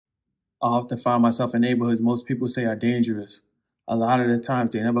I often find myself in neighborhoods most people say are dangerous. A lot of the times,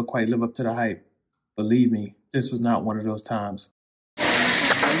 they never quite live up to the hype. Believe me, this was not one of those times.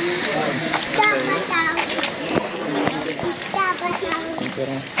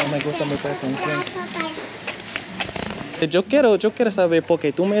 Yo quiero saber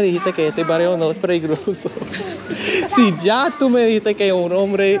porque tú me dijiste que este barrio no es peligroso. Si ya tú me dijiste que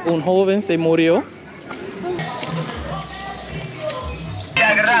un joven se murió.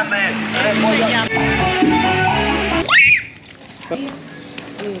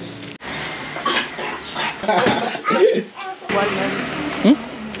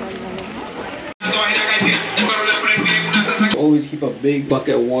 Always keep a big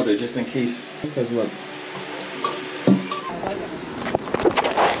bucket of water just in case. Because look.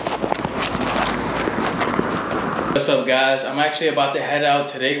 What's up, guys? I'm actually about to head out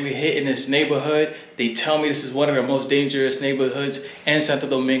today. We're hitting this neighborhood. They tell me this is one of the most dangerous neighborhoods in Santo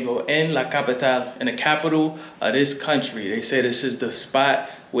Domingo, in La Capital, in the capital of this country. They say this is the spot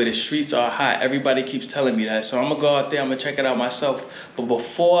where the streets are hot. Everybody keeps telling me that. So I'm gonna go out there, I'm gonna check it out myself. But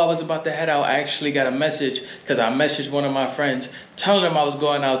before I was about to head out, I actually got a message because I messaged one of my friends telling them I was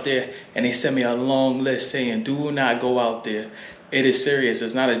going out there, and they sent me a long list saying, do not go out there. It is serious,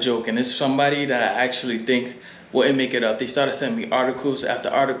 it's not a joke. And it's somebody that I actually think wouldn't make it up. They started sending me articles after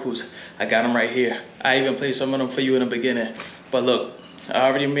articles. I got them right here. I even played some of them for you in the beginning. But look, I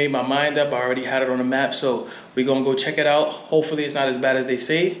already made my mind up. I already had it on the map. So we're gonna go check it out. Hopefully it's not as bad as they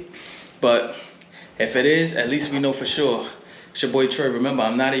say. But if it is, at least we know for sure. It's your boy Troy. Remember,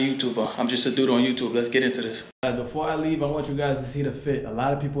 I'm not a YouTuber. I'm just a dude on YouTube. Let's get into this. Guys, before I leave, I want you guys to see the fit. A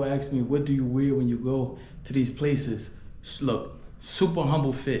lot of people ask me, what do you wear when you go to these places? Look, super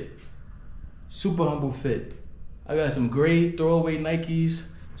humble fit. Super humble fit. I got some gray throwaway Nikes,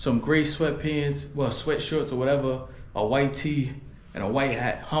 some gray sweatpants, well, sweatshirts or whatever, a white tee, and a white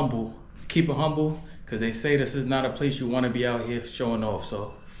hat. Humble. Keep it humble, because they say this is not a place you want to be out here showing off,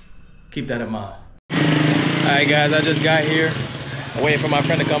 so keep that in mind. Alright guys, I just got here. I'm waiting for my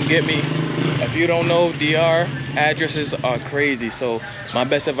friend to come get me. If you don't know, DR addresses are crazy, so my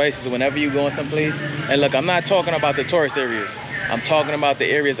best advice is whenever you go in someplace, and look, I'm not talking about the tourist areas. I'm talking about the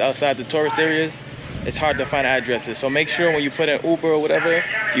areas outside the tourist areas. It's hard to find addresses, so make sure when you put in Uber or whatever,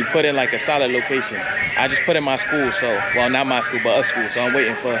 you put in like a solid location. I just put in my school, so, well, not my school, but a school, so I'm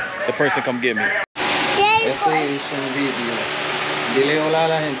waiting for the person to come get me. Este es un video. Dile hola a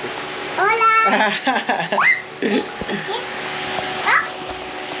la gente. Hola.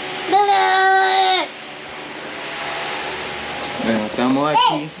 Bueno, estamos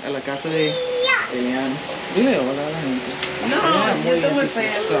aquí en la casa de Eliana. Dile hola a la gente. No, yo estoy muy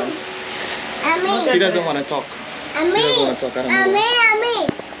fea. She doesn't want to talk. She doesn't want to talk. I don't know.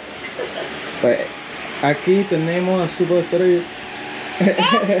 Pues aquí tenemos a Superestrella.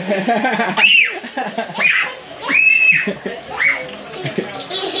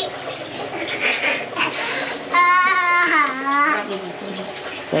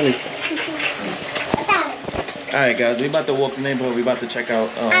 Alright guys, we about to walk the neighborhood. We about to check out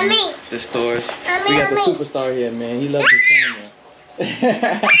the stores. We got the superstar here, man. He loves the camera.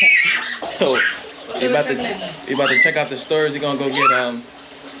 So, we about to check out the stores. We're gonna go get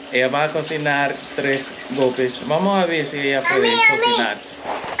ella va a cocinar 3 golpes. Vamos a ver si ella puede cocinar.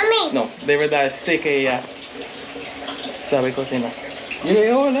 No, de verdad sé que ella sabe cocinar.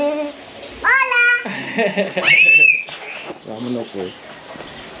 Dile hola. Hola. Vámonos pues.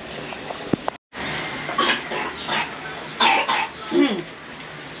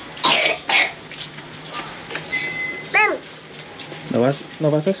 ¿No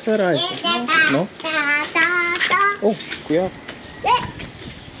vas a hacer a esto? ¿No? Oh, cuidado.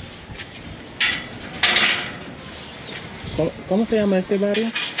 ¿Cómo se llama este barrio?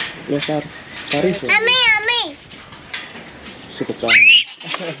 Los Alcarrizos. A mí. Super tarde.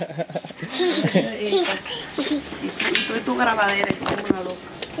 Soy tu grabadera, como una loca.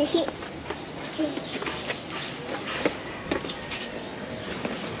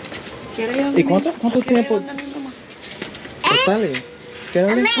 ¿Y cuánto tiempo? Dale.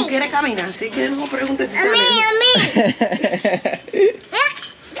 ¿Tú quieres caminar? Si quieres no preguntes si está lejos.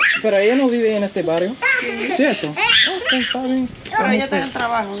 Pero ella no vive en este barrio. Sí. ¿Cierto? Okay, está bien. Pero ella está en el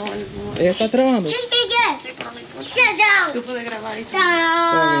trabajo, ¿no? ¿Ella está trabajando? Sí, pero no importa. Tú puedes grabar y está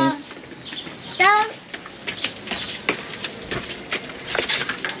bien.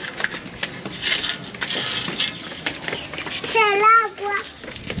 El agua.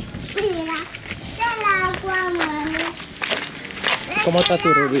 Mira. El agua, mami. ¿Cómo está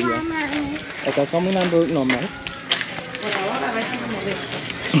tu rodilla? ¿Estás caminando normal? Por ahora a veces me molesta.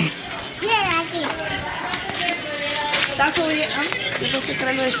 Mira aquí. Está paso bien. Yo creo que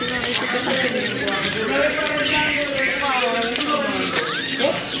trae lo de Chile, dice que está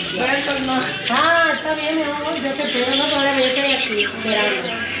Ah, está bien, mi amor. Yo te espero, no problema. Yo estoy aquí esperando.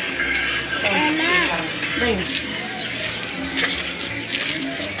 Ven.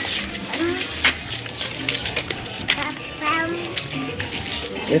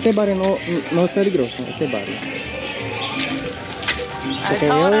 Este barrio no es peligroso, este barrio. Porque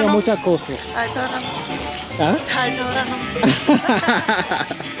yo veo muchas cosas. A esta hora no. ¿Ah? A esta hora no.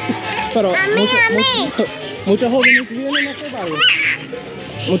 Pero muchos jóvenes viven en este barrio.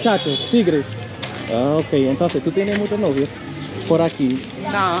 Muchachos, tigres. Ah, ok, entonces tú tienes muchos novios por aquí.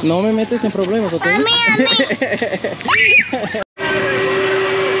 No. No me metes en problemas, ¿ok?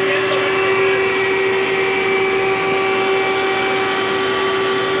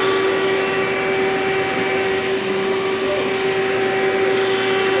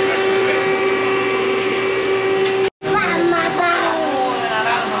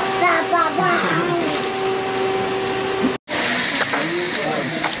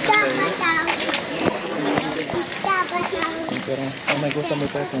 Pero no me gusta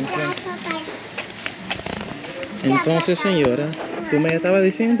mucho la canción. Entonces, señora, tú me estabas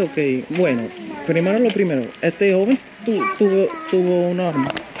diciendo que, bueno, primero lo primero, este joven tuvo un arma.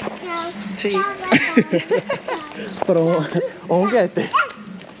 Sí. Pero un guete.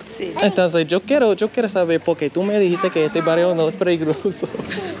 Sí. Entonces yo quiero saber por qué tú me dijiste que este barrio no es peligroso.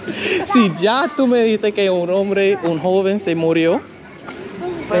 Si ya tú me dijiste que un joven se murió,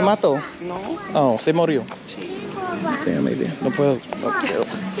 ¿te mató? No. Oh, se murió. Sí. Déjame ver, no puedo verte.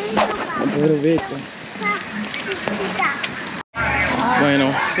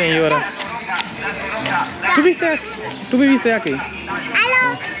 Bueno, señora, ¿tú viviste aquí?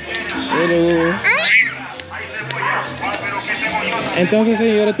 Hello. Entonces,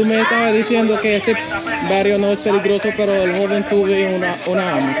 señora, tú me estabas diciendo que este barrio no es peligroso, pero el joven tuvo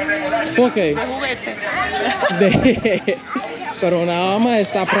una arma. ¿Por qué? De juguete. Pero una arma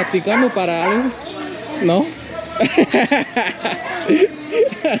está practicando para algo, ¿no?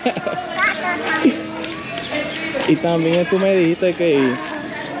 Y también tú me dijiste que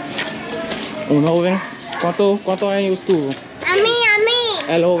un joven, ¿cuántos años tuvo? A mí.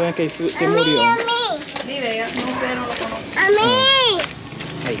 El joven que se murió. Mire, ya no sé, no lo conozco. A mí.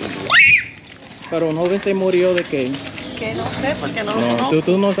 Pero un joven se murió ¿de qué? Que no sé, porque no lo No, conozco.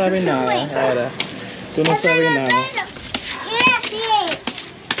 tú no sabes nada ahora. Tú no sabes nada.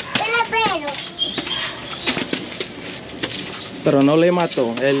 Pero no le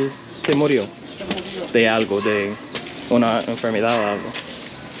mató, él se murió de algo, de una enfermedad o algo.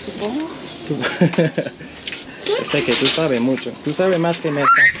 Supongo. Yo sé que tú sabes mucho. Tú sabes más que me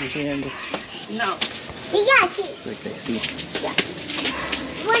estás diciendo. No. Okay, sí.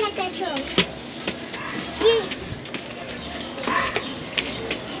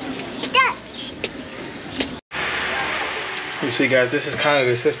 You see, guys, this is kind of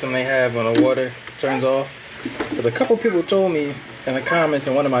the system they have when the water turns off. Because a couple people told me in the comments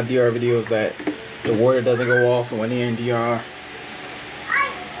in one of my DR videos that the water doesn't go off, and when you're in DR,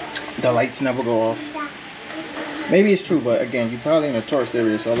 the lights never go off. Maybe it's true, but again, you're probably in a tourist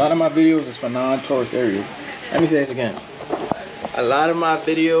area, so a lot of my videos is for non-tourist areas. Let me say this again. A lot of my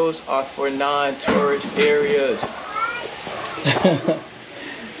videos are for non-tourist areas.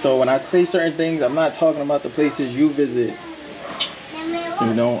 So when I say certain things, I'm not talking about the places you visit.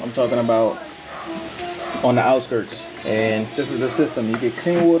 You know, I'm talking about on the outskirts. And this is the system. You get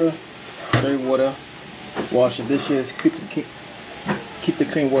clean water, straight water, wash the dishes, keep the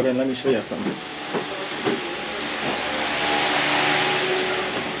clean water, and let me show you something.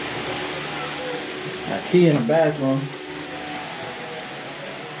 Now, key in the bathroom,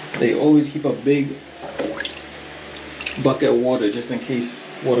 they always keep a big bucket of water just in case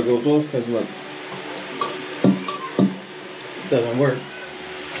water goes off, because look, it doesn't work.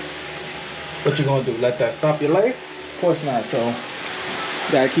 What you gonna do? Let that stop your life? Of course not. So you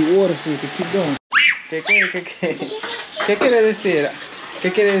gotta keep water so you can keep going. ¿Qué quiere decir?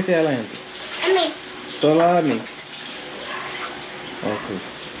 ¿Qué quiere decir a la gente? A mí. Solo a mí. Okay.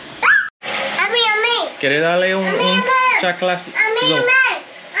 A mí. ¿Quiere darle un chaclazo?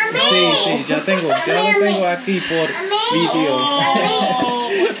 Sí, ya lo tengo aquí por video.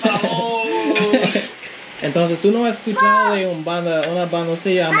 Entonces, ¿tú no has escuchado de una banda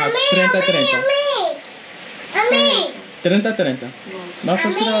se llama 30-30? A mí. 30-30. ¿No has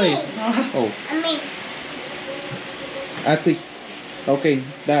escuchado de eso? Oh. A mí. A ti. Ok,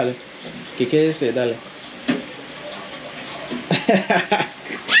 dale. ¿Qué quiere decir? Dale.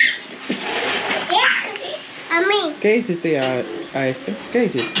 A mí. ¿Qué hiciste a este? ¿Qué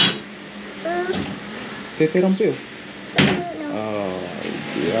hiciste? ¿Se te rompió?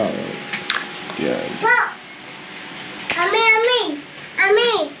 Cuidado. Ya. A mí.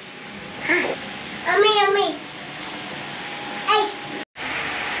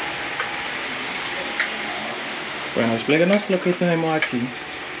 Bueno, explícanos lo que tenemos aquí.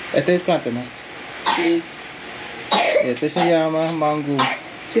 Este es plátano. Sí. Este se llama mangú.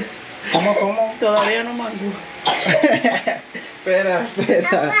 ¿Cómo? Todavía no mango. Espera.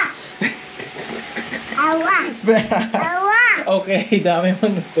 Agua. Ok, dame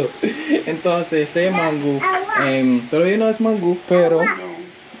un minuto. Entonces, este es mangú. Todavía no es mangú, pero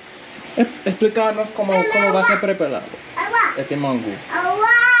explícanos cómo va a ser preparado. Este mangú.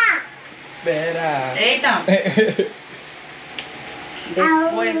 Espera. Eita.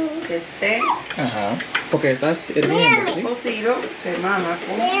 Después que esté Ajá. Porque estás hirviendo, ¿sí? cocido, se mama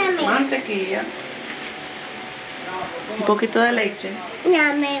con mantequilla, un poquito de leche, un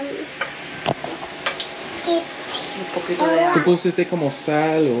poquito de ¿Tú agua. pusiste como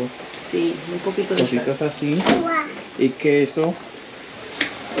sal o Sí, un poquito de sal. cositas así? Y queso.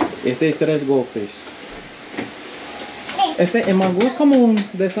 Este es 3 golpes. El mangú es como un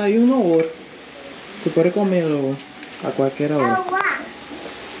desayuno o tú puedes comerlo a cualquier hora.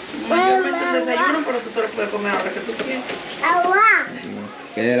 Mayormente un desayuno, pero tú te lo puedes comer ahora que tú quieras.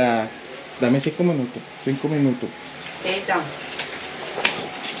 Espera, dame 5 minutos. 5 minutos. Eita.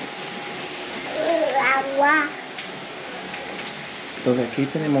 Entonces aquí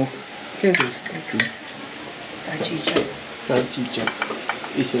tenemos, ¿qué es eso? Aquí, Salchicha. salchicha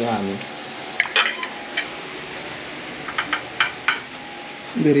y salami.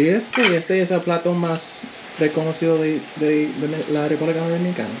 ¿Dirías que este es el plato más reconocido de la República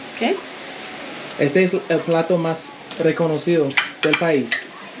Dominicana? ¿Qué? Este es el plato más reconocido del país.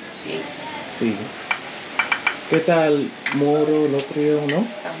 Sí, Sí. ¿Qué tal moro, locrio, no?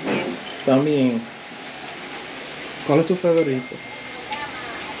 también. También. ¿Cuál es tu favorito?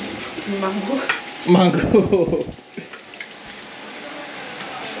 Mango. Mango.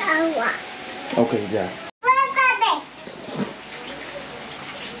 Ok, ya.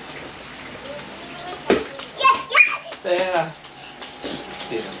 Espera.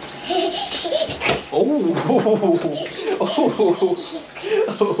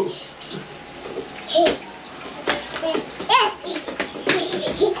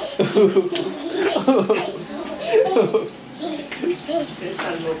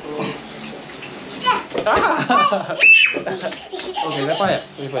 Ok, ve para allá.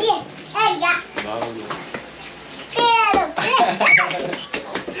 Ve para allá.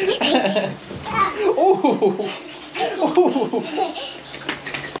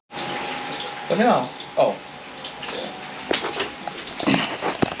 Terminado. Oh.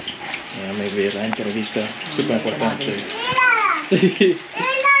 Déjame ver la entrevista. Súper importante. De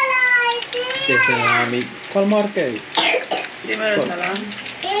salami. ¿Cuál marca es? Primero el salami.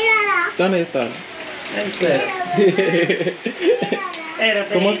 ¿Dónde está? Espera.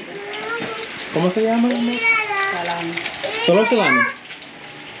 Espérate. ¿Cómo se llama? Salami. Solo salami.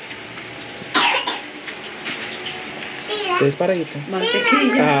 ¿Es para esto?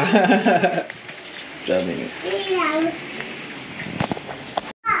 Mantequilla. Ah. También.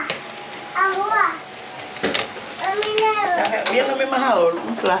 Viendo mi majador,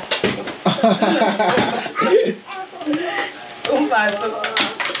 un plástico. Un vaso.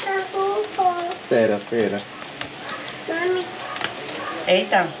 Espera.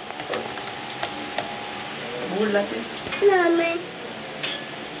 Eita. Búrlate.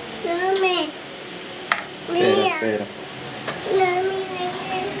 Espera.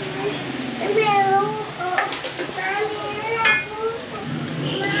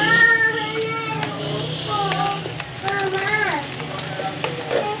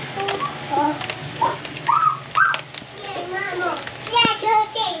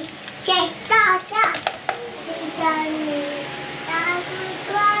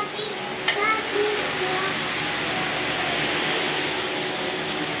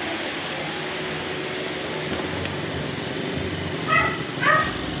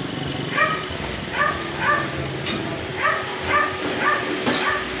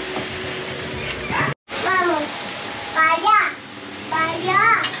 Vamos, para allá.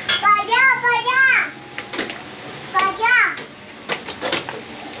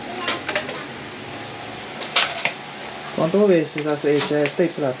 ¿Cuántas veces has hecho este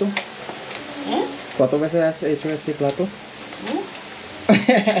plato? ¿Cuántas veces has hecho este plato?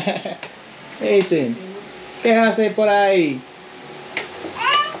 Ethan, ¿qué haces por ahí?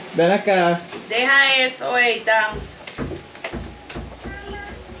 Ven acá. Deja eso, Eita.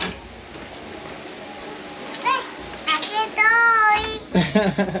 Aquí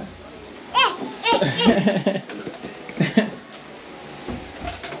estoy.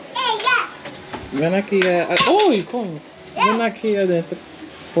 Ven aquí ¡Uy, coño! Ven aquí adentro,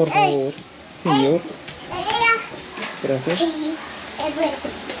 por favor, señor. Gracias.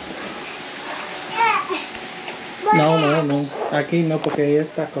 No. Aquí no, porque ella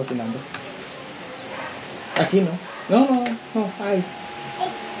está cocinando. Aquí no. No. Ay.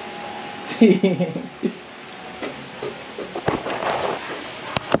 Sí.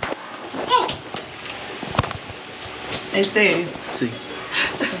 ¿En serio? Sí.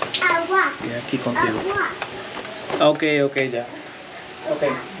 Agua. Y aquí contigo. Agua. Ok, ya. Ok,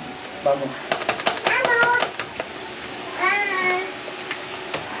 vamos.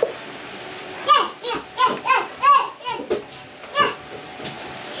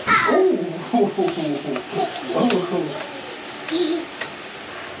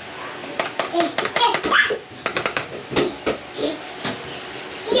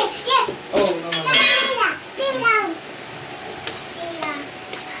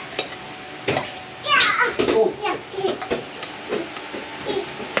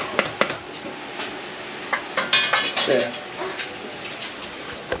 Espera.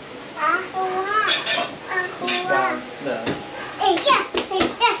 Da.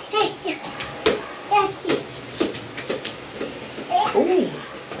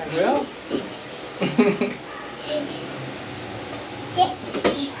 Well.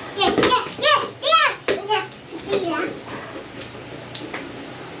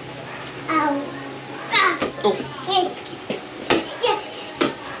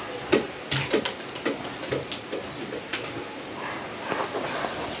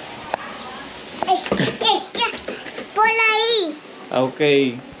 Por ahí. Ok,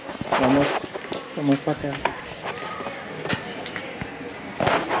 vamos para acá.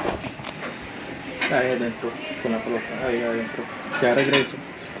 Ahí adentro, con la pelota, ahí adentro. Ya regreso.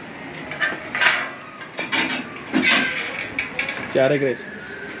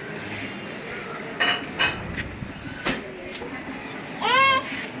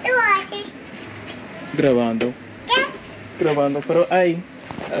 ¿Tú haces? Grabando, ¿Qué? pero ahí,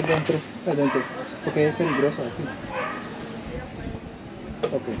 adentro, porque es peligroso aquí.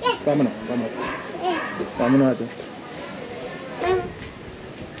 Ok, vámonos. Vámonos adentro.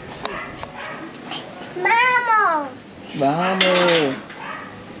 Vamos.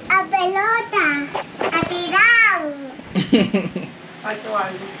 A pelota. A tirar. Faltó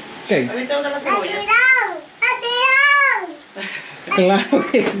algo. ¿Qué? ¿Has visto dónde la A cebolla? tirar.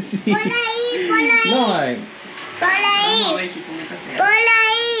 Claro que sí. Por ahí. No hay. Por Vamos a ahí. ver si con esta se Por hace.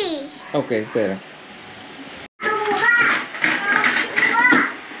 ahí. Ok, espera.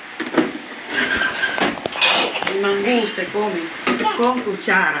 El mangú se come con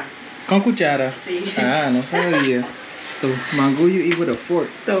cuchara. Con cuchara. Sí. Ah, no sabía. So, mango you eat with a fork.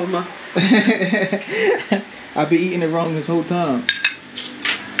 Toma. I've been eating it wrong this whole time.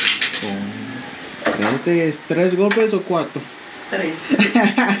 ¿Este es 3 golpes o 4? 3.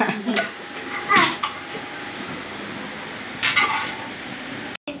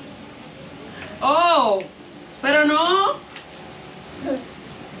 Oh, pero no.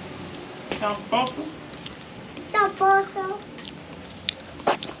 Tampoco. Tampoco.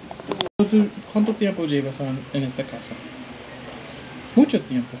 ¿Cuánto tiempo llevas en esta casa? Mucho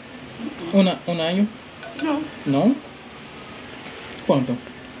tiempo. ¿Un año? No. ¿No? ¿Cuánto?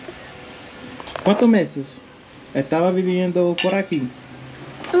 ¿Cuántos meses estaba viviendo por aquí?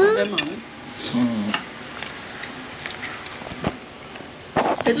 De mami.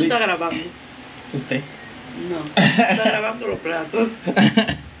 ¿Qué tú estás grabando? ¿Usted? No. Estás grabando los platos.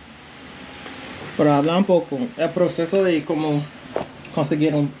 Pero habla un poco el proceso de cómo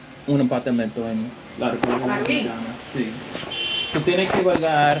conseguir un apartamento en la República ¿Aquí? Dominicana. Sí. Tú tienes que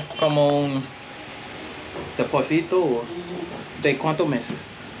pagar como un depósito de ¿cuántos meses?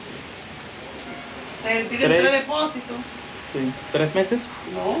 Te piden 3. 3 depósitos. Sí. ¿3 meses?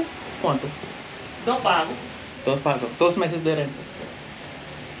 No. ¿Cuánto? 2 pagos. 2 pagos. 2 meses de renta.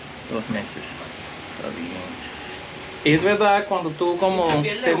 2 meses. Está bien. Y es verdad cuando tú como Y se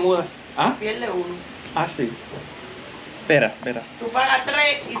pierde te uno. mudas. ¿Ah? Se pierde uno. Ah, sí. Espera. Tú pagas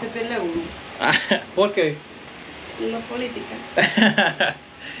 3 y se pierde uno. ¿Por qué? La política.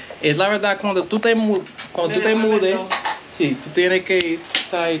 Es la verdad cuando tú te mudes, todo. sí, tú tienes que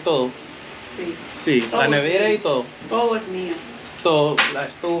estar ahí todo. Sí. Sí, Todo la es nevera mío. y todo. Todo es mío. Todo, la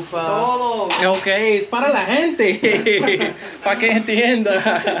estufa. Todo. Ok, es para la gente, para que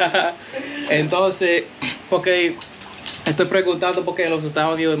entienda. Entonces, porque estoy preguntando porque en los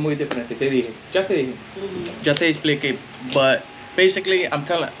Estados Unidos es muy diferente. Ya te dije, ya te expliqué. But basically, I'm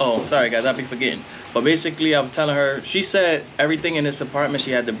telling. Oh, sorry guys, I'll be forgetting. But basically, I'm telling her. She said everything in this apartment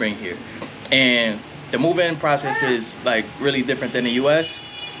she had to bring here, and the move-in process is like really different than the U.S.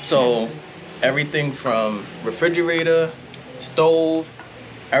 So everything from refrigerator, stove,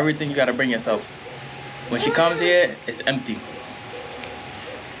 everything you gotta bring yourself. When she comes here, it's empty.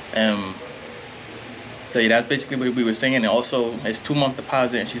 So yeah, that's basically what we were saying. And also, it's 2-month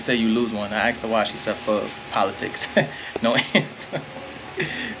deposit, and she said you lose one. I asked her why. She said for politics. No answer.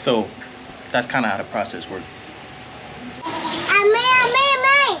 So that's kind of how the process works.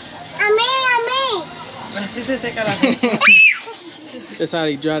 Así se seca la That's how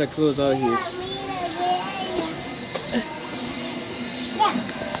they dry the clothes out here.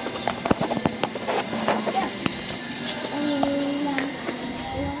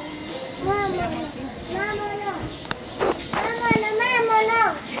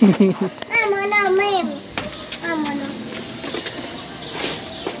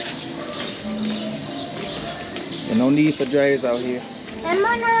 And no need for dryers out here.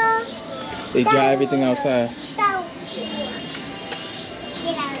 They dry everything outside.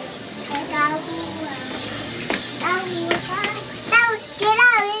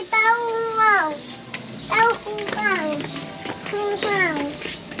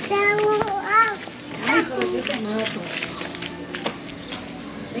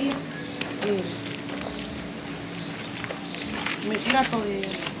 Me tira todo.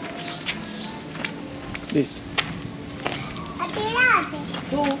 Listo.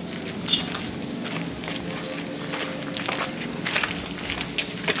 Tú.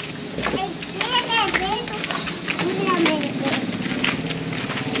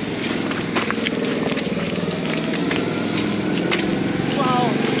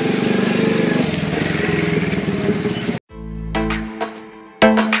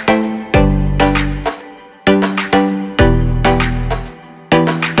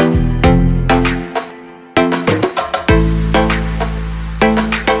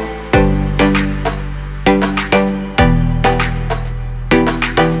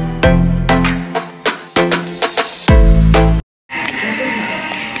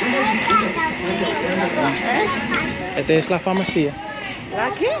 Esta es la farmacia. ¿La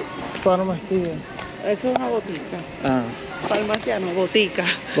qué? Farmacia. Eso es una botica. Ah, Farmacia no, botica.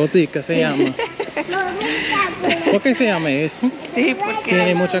 botica se llama. ¿Por qué se llama eso? Sí, porque...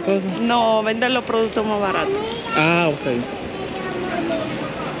 ¿Tiene muchas cosas? No, venden los productos más baratos. Ah, ok.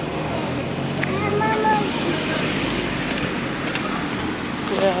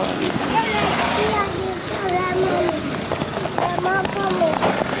 Cuidado ahí.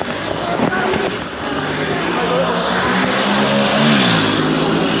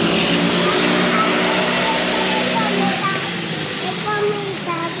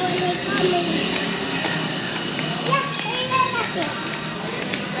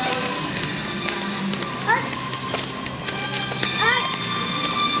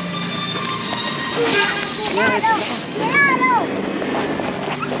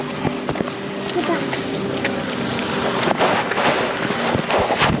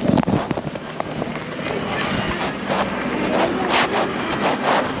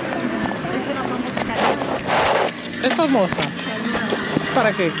 ¿Es famosa?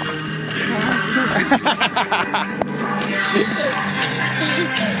 ¿Para qué?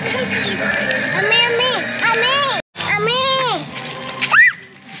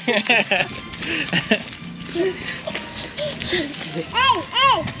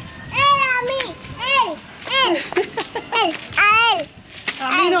 A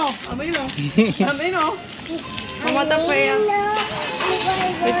mí no, a mí no. A mí no. Mamá está fea.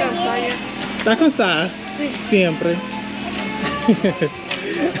 Estoy cansada ya. ¿Estás cansada? Sí. Siempre.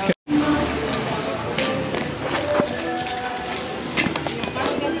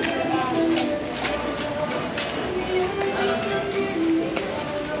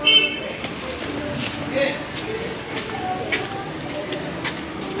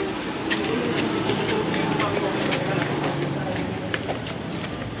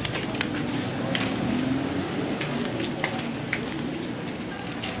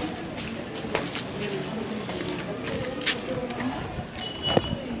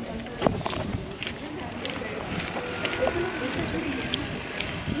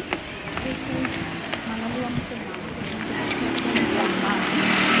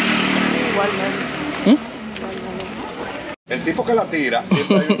 El tipo que la tira,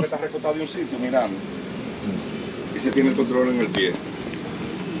 siempre hay uno que está recostado de un sitio mirando. Y se tiene el control en el pie.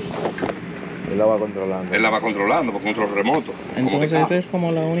 Él la va controlando. Él la va controlando por control remoto. Entonces esta es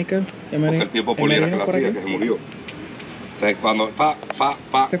como la única Porque el tipo poliera que la hacía, que se murió. Entonces cuando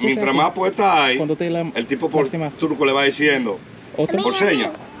mientras más puesta hay, el tipo por turco le va diciendo, por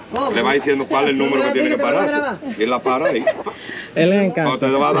señas, le va diciendo cuál es el número que tiene que parar. Y él la para ahí. Él le encanta. Cuando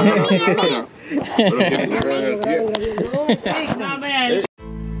te va a dar pero tiene que ver en el pie.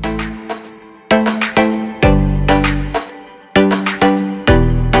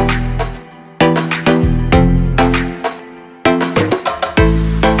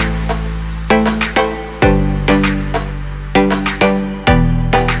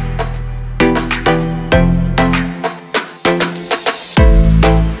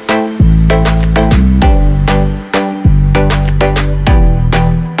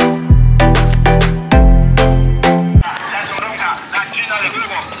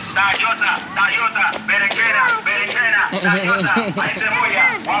 Tayota, berenjena, tayota, hay cebolla,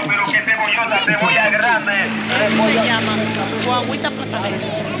 wow, pero qué cebollota, cebolla grande. Se llama guaguita platanera.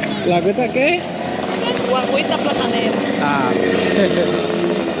 ¿La agüita qué? Guaguita platanera. Ah.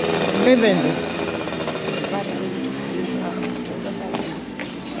 ¿Qué vende?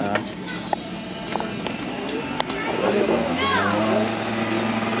 Ah.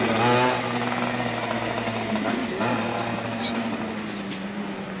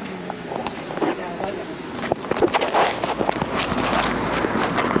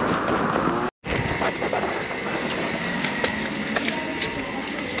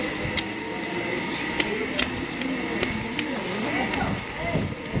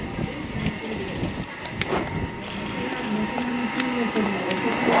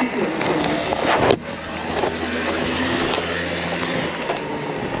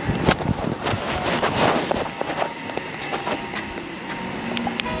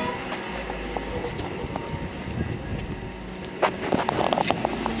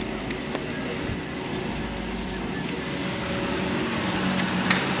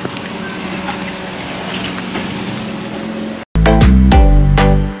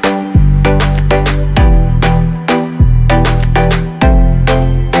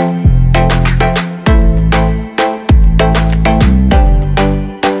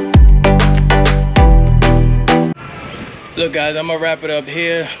 Look guys, I'm gonna wrap it up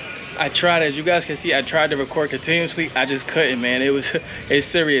here. I tried, as you guys can see, I tried to record continuously. I just couldn't, man. It's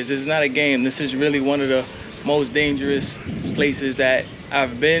serious. It's not a game. This is really one of the most dangerous places that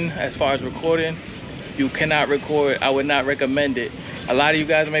I've been as far as recording. You cannot record. I would not recommend it. A lot of you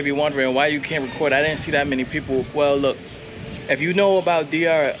guys may be wondering why you can't record. I didn't see that many people. Well, look, if you know about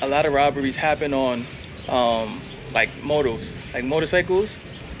DR, a lot of robberies happen on like motos, like motorcycles.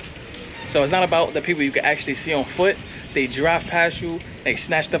 So it's not about the people you can actually see on foot. They drive past you, they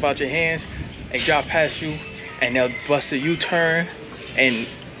snatch stuff out your hands, they drive past you, and they'll bust a U-turn, and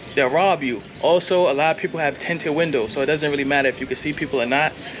they'll rob you. Also, a lot of people have tinted windows, so it doesn't really matter if you can see people or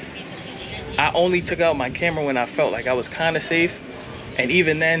not. I only took out my camera when I felt like I was kind of safe, and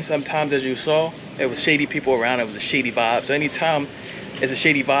even then, sometimes, as you saw, there was shady people around. It was a shady vibe. So anytime it's a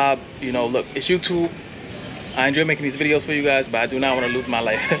shady vibe, you know, look, it's YouTube. I enjoy making these videos for you guys, but I do not want to lose my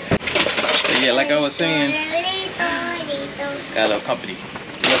life. So yeah, like I was saying, got a little company.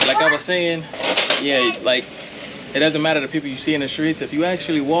 Look, like I was saying, yeah, like it doesn't matter the people you see in the streets. If you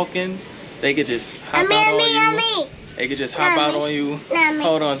actually walk in, they could just hop out on you. They could just hop out on you.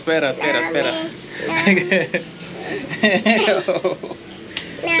 Hold on, espera. Espera,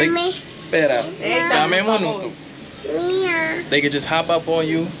 dame un minuto. They could just hop up on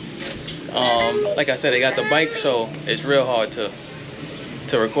you. Like I said, they got the bike, so it's real hard to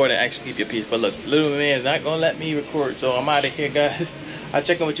record and actually keep your peace. But look, little man is not gonna let me record, so I'm out of here, guys. I'll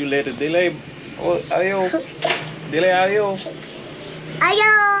check in with you later. Dile adios. Dile adios.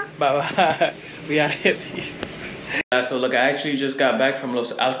 Adios. Bye bye. We out of here. Peace. So look, I actually just got back from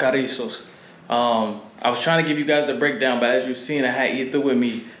Los Alcarrizos. I was trying to give you guys a breakdown, but as you've seen, I had Ethan with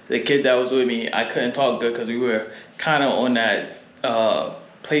me, the kid that was with me. I couldn't talk good because we were kind of on that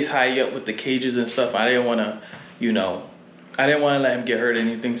place high up with the cages and stuff. I didn't want to, you know, I didn't want to let him get hurt or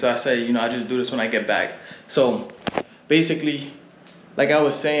anything. So I said, you know, I just do this when I get back. So basically, like I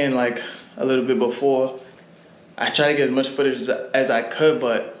was saying, like a little bit before, I tried to get as much footage as I could,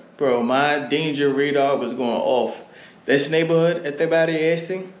 but bro, my danger radar was going off. This neighborhood,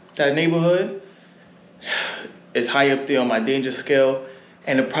 that neighborhood is high up there on my danger scale.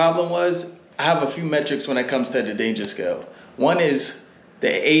 And the problem was, I have a few metrics when it comes to the danger scale. One is the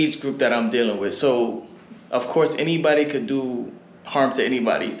age group that I'm dealing with. So of course, anybody could do harm to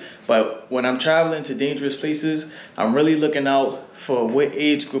anybody. But when I'm traveling to dangerous places, I'm really looking out for what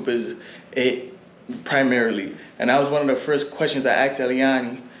age group is it primarily. And that was one of the first questions I asked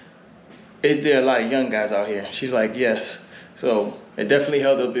Eliani. Is there a lot of young guys out here? She's like, yes. So it definitely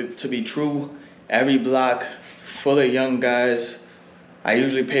held up to be true. Every block full of young guys. I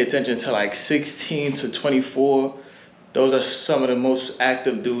usually pay attention to like 16 to 24. Those are some of the most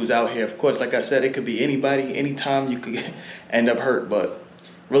active dudes out here. Of course, like I said, it could be anybody, anytime you could end up hurt. But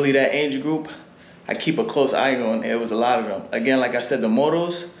really that age group, I keep a close eye on. It was a lot of them. Again, like I said, the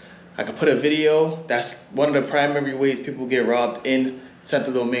motos, I could put a video. That's one of the primary ways people get robbed in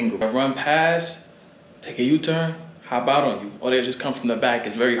Santo Domingo. I run past, take a U-turn, hop out on you. Or they just come from the back.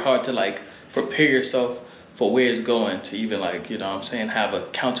 It's very hard to like prepare yourself for where it's going to even like, you know what I'm saying, have a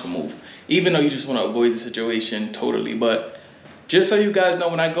counter move. Even though you just want to avoid the situation totally. But just so you guys know,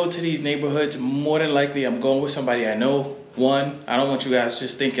 when I go to these neighborhoods, more than likely I'm going with somebody I know. One, I don't want you guys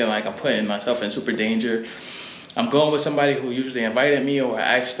just thinking like I'm putting myself in super danger. I'm going with somebody who usually invited me, or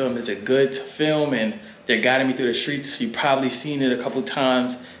I asked them, is it good to film? And they're guiding me through the streets. You've probably seen it a couple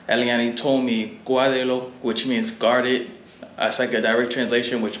times. Eliani told me, guardelo, which means guard it. That's like a direct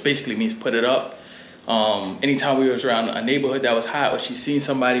translation, which basically means put it up. Anytime we was around a neighborhood that was hot, or she seen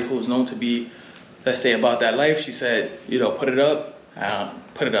somebody who was known to be, let's say, about that life, she said, you know, put it up.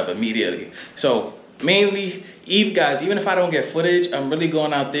 Put it up immediately. So mainly, guys, even if I don't get footage, I'm really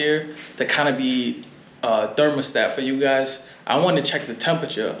going out there to kind of be a thermostat for you guys. I want to check the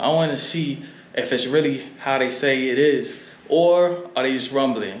temperature. I want to see if it's really how they say it is, or are they just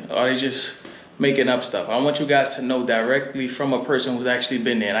rumbling? Are they just making up stuff? I want you guys to know directly from a person who's actually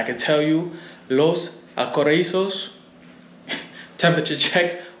been there. And I can tell you, Los Alcarrizos, temperature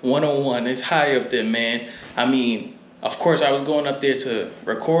check 101. It's high up there, man. I mean, of course, I was going up there to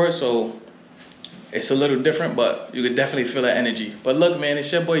record, so it's a little different, but you could definitely feel that energy. But look, man,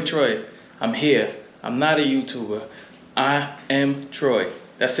 it's your boy Troy. I'm here. I'm not a YouTuber. I am Troy.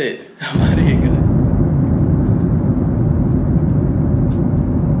 That's it. I'm out of here.